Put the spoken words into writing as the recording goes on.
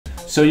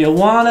So you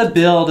want to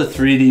build a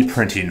 3D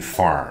printing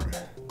farm.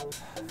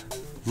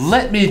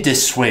 Let me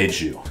dissuade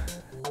you.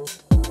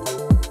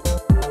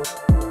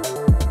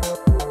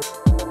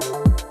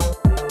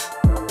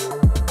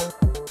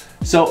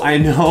 So I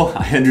know,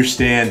 I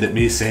understand that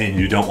me saying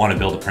you don't want to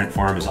build a print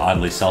farm is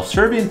oddly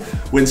self-serving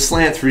when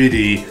Slant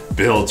 3D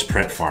builds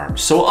print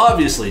farms. So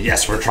obviously,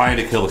 yes, we're trying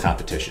to kill the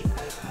competition.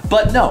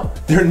 But no,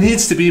 there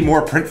needs to be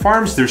more print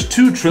farms. There's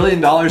 $2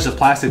 trillion of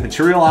plastic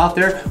material out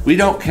there. We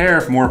don't care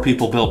if more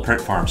people build print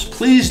farms.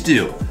 Please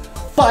do.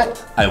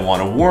 But I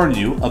want to warn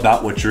you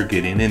about what you're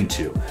getting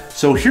into.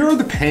 So here are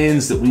the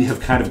pains that we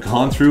have kind of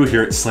gone through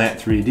here at Slant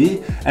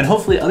 3D, and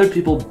hopefully other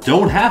people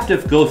don't have to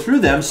go through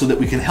them so that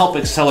we can help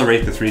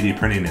accelerate the 3D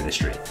printing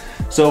industry.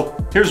 So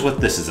here's what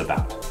this is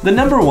about. The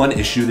number one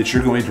issue that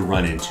you're going to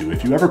run into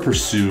if you ever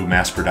pursue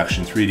mass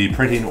production 3D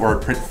printing or a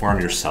print farm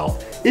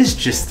yourself is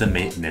just the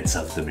maintenance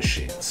of the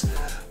machines.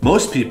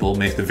 Most people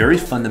make the very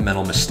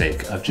fundamental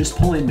mistake of just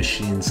pulling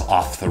machines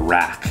off the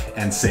rack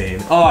and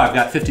saying, oh, I've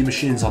got 50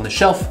 machines on the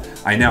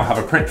shelf. I now have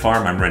a print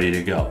farm, I'm ready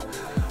to go.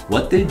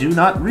 What they do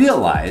not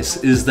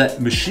realize is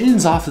that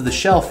machines off of the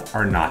shelf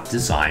are not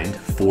designed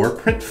for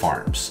print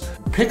farms.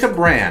 Pick a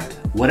brand,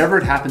 whatever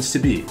it happens to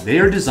be. They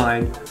are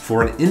designed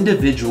for an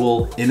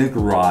individual in a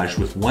garage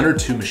with 1 or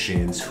 2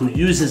 machines who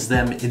uses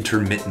them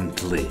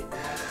intermittently.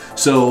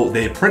 So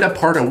they print a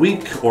part a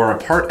week or a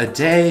part a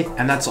day,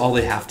 and that's all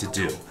they have to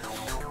do.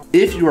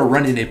 If you are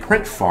running a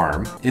print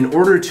farm, in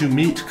order to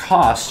meet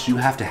costs, you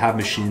have to have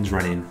machines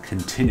running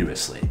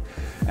continuously.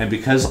 And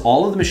because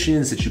all of the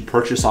machines that you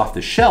purchase off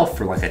the shelf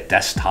for like a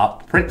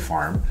desktop print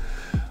farm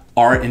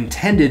are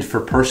intended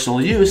for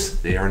personal use,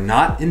 they are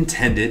not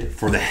intended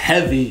for the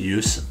heavy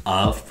use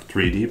of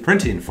 3D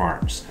printing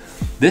farms.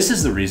 This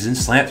is the reason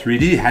Slant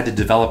 3D had to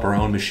develop our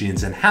own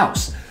machines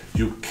in-house.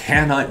 You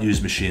cannot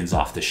use machines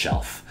off the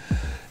shelf.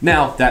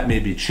 Now, that may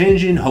be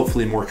changing.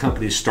 Hopefully more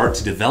companies start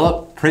to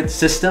develop print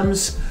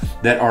systems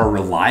that are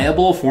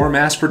reliable for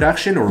mass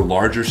production or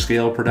larger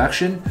scale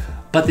production,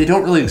 but they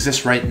don't really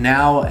exist right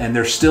now, and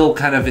they're still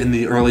kind of in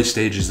the early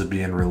stages of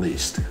being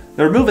released.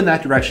 They're moving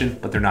that direction,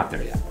 but they're not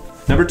there yet.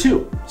 Number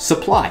 2,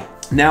 supply.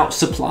 Now,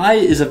 supply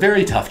is a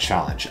very tough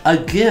challenge.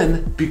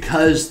 Again,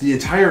 because the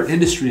entire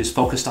industry is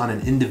focused on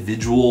an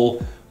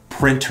individual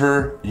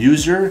printer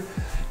user,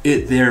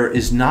 there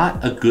is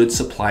not a good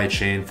supply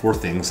chain for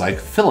things like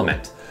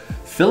filament.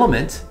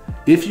 Filament,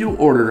 if you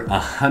order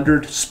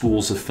 100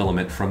 spools of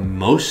filament from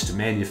most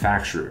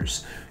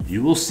manufacturers,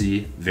 you will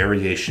see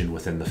variation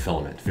within the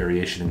filament.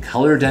 Variation in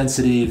color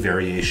density,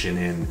 variation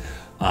in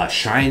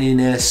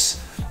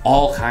shininess,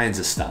 all kinds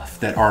of stuff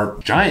that are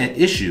giant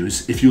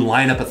issues if you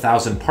line up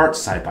 1,000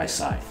 parts side by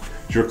side.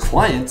 Your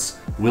clients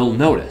will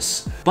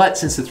notice. But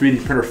since the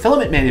 3D printer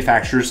filament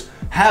manufacturers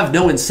have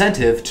no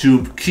incentive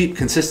to keep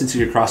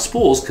consistency across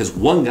spools, because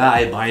one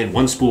guy buying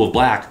 1 spool of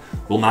black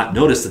will not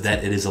notice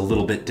that it is a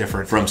little bit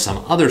different from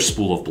some other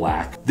spool of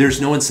black.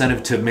 There's no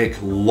incentive to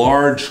make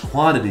large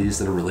quantities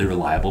that are really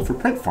reliable for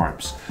print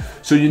farms.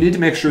 So you need to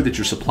make sure that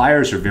your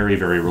suppliers are very,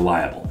 very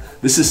reliable.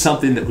 This is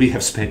something that we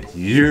have spent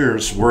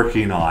years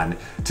working on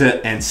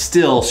and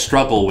still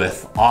struggle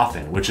with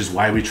often, which is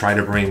why we try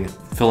to bring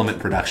filament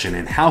production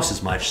in-house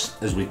as much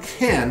as we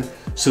can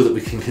so that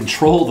we can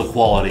control the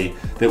quality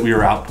that we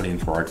are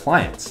outputting for our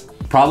clients.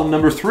 Problem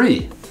number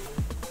 3,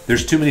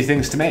 there's too many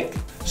things to make.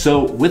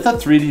 So with a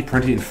 3D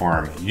printing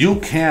farm, you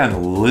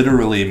can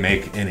literally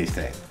make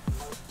anything.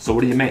 So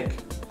what do you make?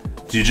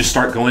 Do you just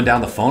start going down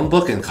the phone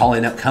book and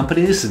calling up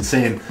companies and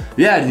saying,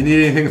 yeah, do you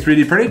need anything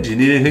 3D printed? Do you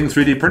need anything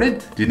 3D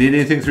printed? Do you need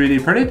anything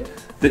 3D printed?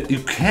 That you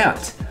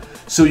can't.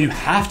 So you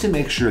have to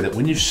make sure that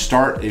when you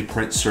start a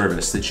print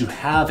service that you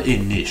have a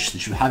niche,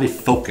 that you have a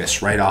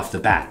focus right off the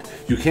bat.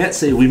 You can't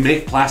say we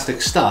make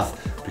plastic stuff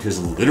because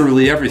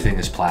literally everything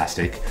is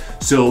plastic.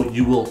 So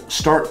you will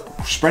start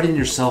spreading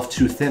yourself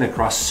too thin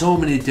across so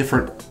many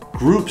different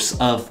groups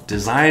of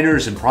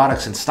designers and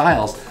products and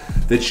styles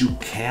that you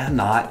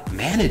cannot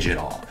manage it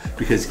all,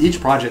 because each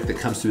project that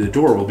comes through the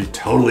door will be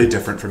totally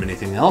different from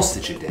anything else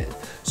that you did.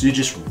 So you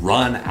just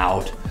run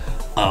out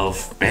of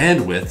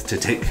bandwidth to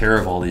take care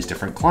of all these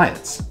different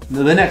clients.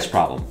 The next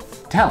problem,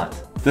 talent.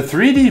 The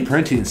 3D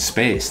printing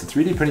space, the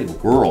 3D printing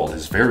world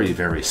is very,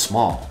 very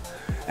small.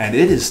 And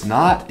it is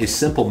not a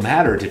simple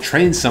matter to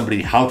train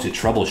somebody how to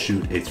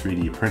troubleshoot a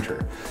 3D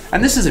printer.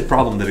 And this is a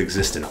problem that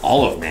exists in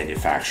all of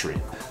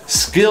manufacturing.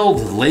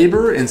 Skilled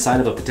labor inside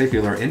of a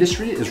particular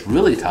industry is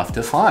really tough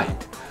to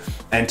find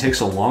and takes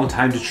a long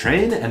time to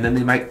train, and then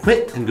they might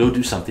quit and go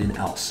do something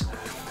else.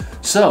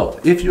 So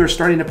if you're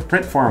starting up a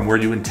print farm where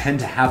you intend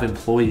to have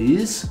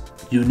employees,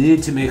 you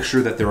need to make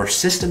sure that there are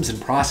systems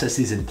and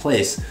processes in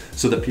place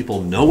so that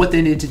people know what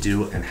they need to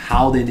do and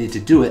how they need to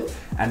do it,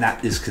 and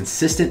that is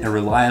consistent and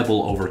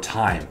reliable over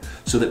time,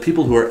 so that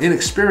people who are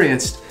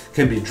inexperienced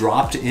can be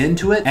dropped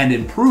into it and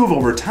improve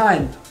over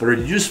time, but are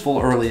useful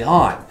early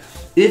on.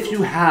 If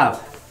you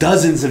have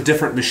dozens of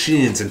different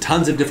machines and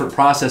tons of different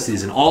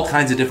processes and all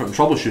kinds of different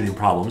troubleshooting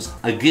problems,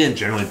 again,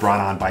 generally brought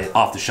on by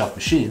off-the-shelf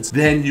machines,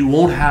 then you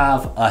won't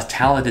have a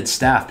talented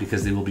staff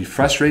because they will be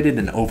frustrated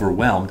and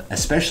overwhelmed,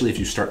 especially if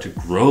you start to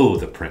grow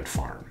the print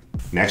farm.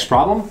 Next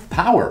problem,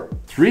 power.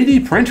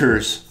 3D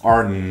printers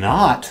are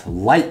not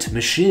light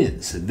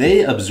machines.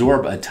 They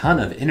absorb a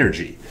ton of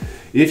energy.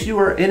 If you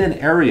are in an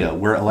area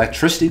where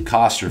electricity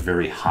costs are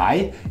very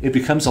high, it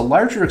becomes a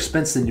larger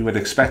expense than you would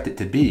expect it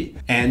to be.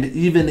 And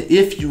even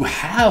if you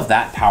have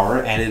that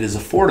power and it is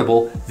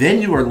affordable,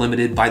 then you are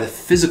limited by the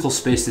physical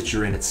space that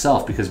you're in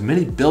itself, because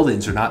many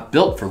buildings are not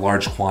built for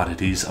large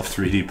quantities of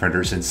 3D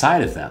printers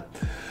inside of them.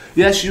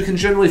 Yes, you can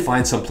generally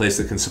find some place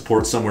that can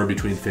support somewhere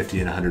between 50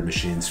 and 100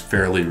 machines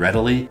fairly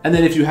readily. And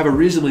then if you have a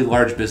reasonably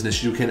large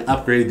business, you can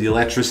upgrade the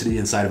electricity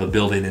inside of a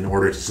building in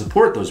order to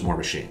support those more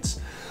machines.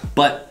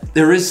 But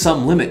there is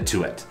some limit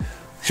to it.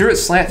 Here at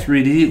Slant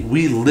 3D,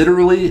 we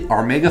literally,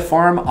 our mega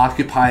farm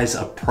occupies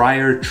a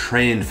prior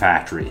train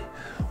factory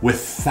with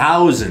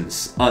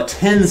thousands,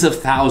 tens of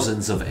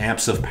thousands of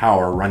amps of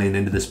power running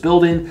into this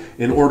building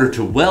in order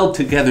to weld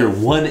together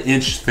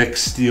 1-inch thick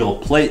steel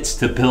plates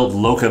to build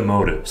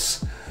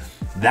locomotives.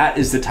 That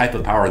is the type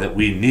of power that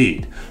we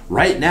need.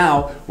 Right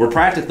now, we're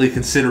practically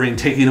considering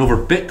taking over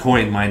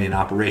Bitcoin mining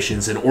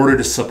operations in order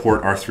to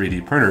support our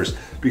 3D printers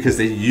because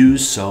they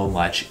use so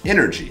much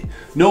energy.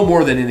 No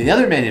more than any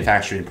other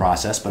manufacturing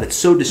process, but it's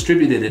so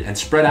distributed and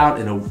spread out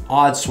in an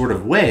odd sort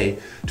of way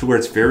to where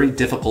it's very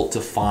difficult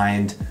to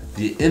find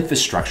the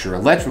infrastructure,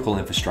 electrical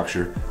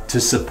infrastructure, to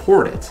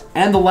support it.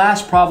 And the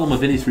last problem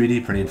of any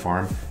 3D printing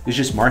farm is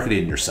just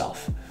marketing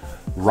yourself.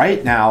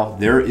 Right now,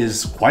 there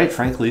is, quite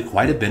frankly,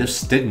 quite a bit of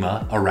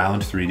stigma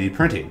around 3D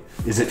printing.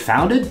 Is it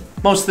founded?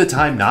 Most of the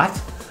time,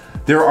 not.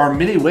 There are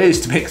many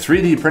ways to make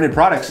 3D printed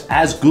products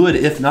as good,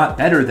 if not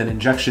better, than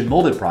injection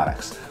molded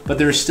products. But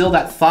there's still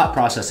that thought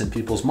process in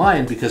people's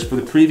mind because for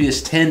the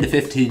previous 10 to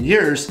 15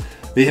 years,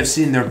 they have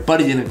seen their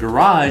buddy in a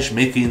garage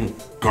making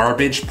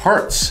garbage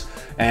parts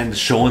and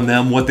showing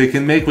them what they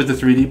can make with the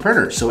 3D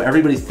printer. So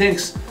everybody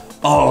thinks,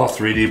 oh,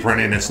 3D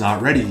printing, it's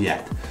not ready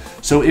yet.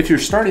 So if you're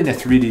starting a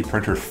 3D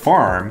printer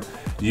farm,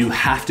 you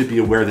have to be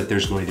aware that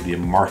there's going to be a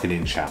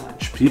marketing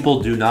challenge.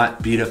 People do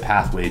not beat a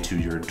pathway to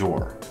your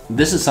door.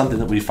 This is something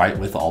that we fight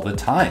with all the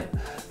time.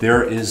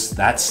 There is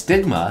that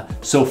stigma,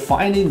 so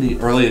finding the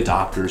early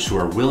adopters who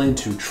are willing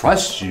to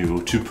trust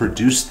you to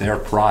produce their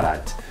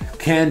product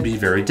can be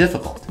very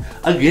difficult.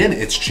 Again,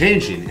 it's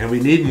changing and we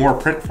need more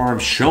print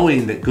farms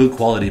showing that good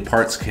quality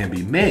parts can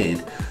be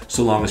made,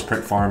 so long as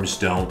print farms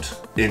don't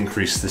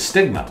increase the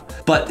stigma.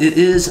 But it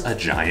is a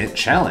giant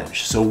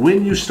challenge. So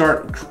when you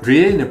start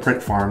creating a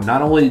print farm,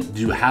 not only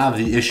do you have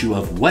the issue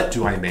of what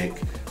do I make,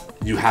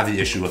 you have the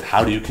issue of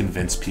how do you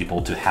convince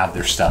people to have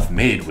their stuff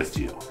made with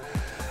you.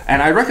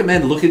 And I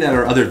recommend looking at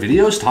our other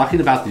videos talking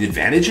about the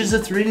advantages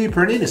of 3D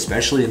printing,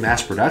 especially in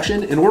mass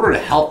production, in order to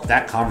help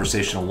that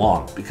conversation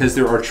along, because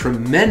there are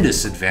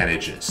tremendous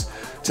advantages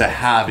to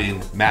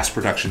having mass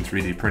production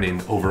 3D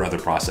printing over other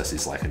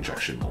processes like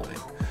injection molding.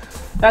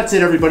 That's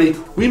it, everybody.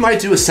 We might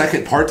do a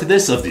second part to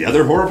this of the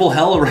other horrible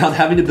hell around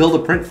having to build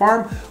a print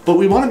farm, but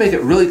we want to make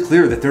it really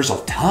clear that there's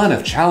a ton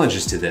of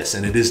challenges to this,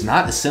 and it is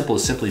not as simple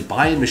as simply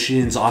buying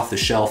machines off the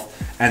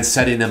shelf and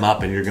setting them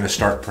up and you're going to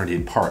start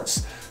printing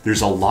parts.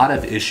 There's a lot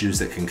of issues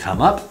that can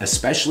come up,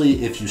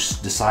 especially if you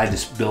decide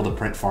to build a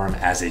print farm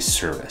as a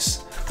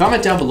service.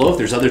 Comment down below if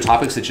there's other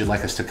topics that you'd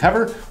like us to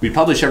cover. We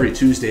publish every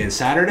Tuesday and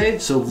Saturday,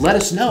 so let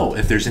us know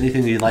if there's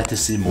anything you'd like to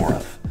see more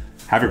of.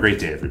 Have a great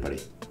day,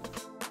 everybody.